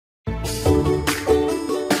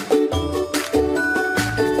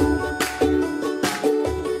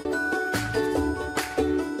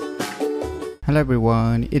Hello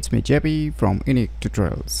everyone, it's me JP from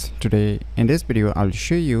UniqueTutorials. Today in this video I'll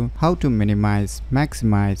show you how to minimize,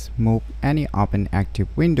 maximize, move any open active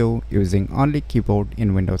window using only keyboard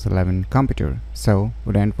in Windows 11 computer. So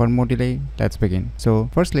without further more delay, let's begin. So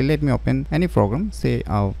firstly let me open any program, say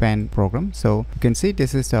a pen program. So you can see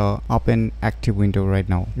this is a open active window right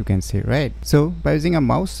now. You can see, right? So by using a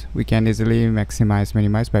mouse we can easily maximize,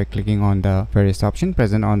 minimize by clicking on the various options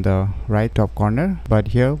present on the right top corner, but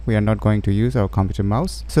here we are not going to use our computer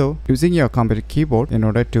mouse. So using your computer keyboard, in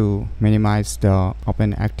order to minimize the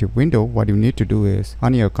open active window, what you need to do is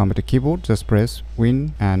on your computer keyboard just press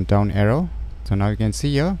Win and down arrow. So now you can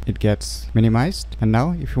see here it gets minimized, and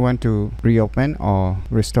now if you want to reopen or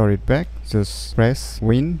restore it back, just press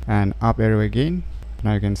Win and up arrow again.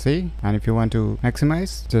 Now you can see, and if you want to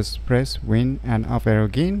maximize, just press Win and up arrow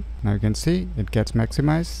again. Now you can see it gets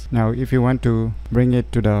maximized. Now if you want to bring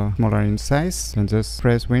it to the smaller in size, then just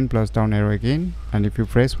press Win plus down arrow again, and if you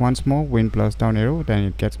press once more Win plus down arrow, then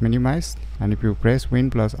it gets minimized, and if you press Win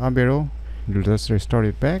plus up arrow, it will just restore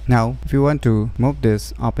it back. Now if you want to move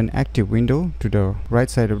this open active window to the right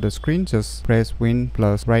side of the screen, just press Win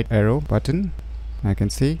plus right arrow button. I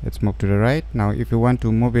can see it's moved to the right. Now if you want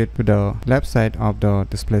to move it to the left side of the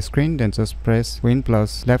display screen, then just press Win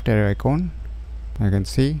plus left arrow icon. I can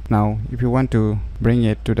see. Now if you want to bring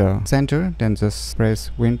it to the center, then just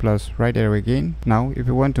press Win plus right arrow again. Now if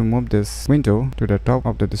you want to move this window to the top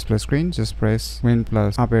of the display screen, just press Win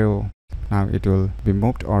plus up arrow. Now it will be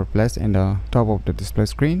moved or placed in the top of the display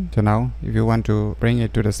screen. So now if you want to bring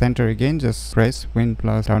it to the center again, just press Win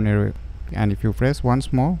plus down arrow, and if you press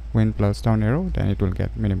once more Win plus down arrow, then it will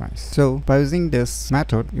get minimized. So by using this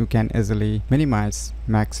method, you can easily minimize,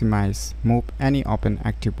 maximize, move any open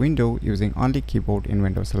active window using only keyboard in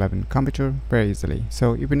Windows 11 computer very easily.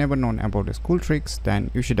 So if you never known about these cool tricks,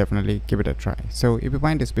 then you should definitely give it a try. So if you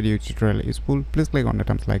find this video tutorial useful, please click on the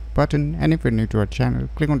thumbs like button, and if you're new to our channel,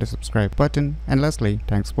 click on the subscribe button, and lastly,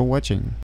 thanks for watching.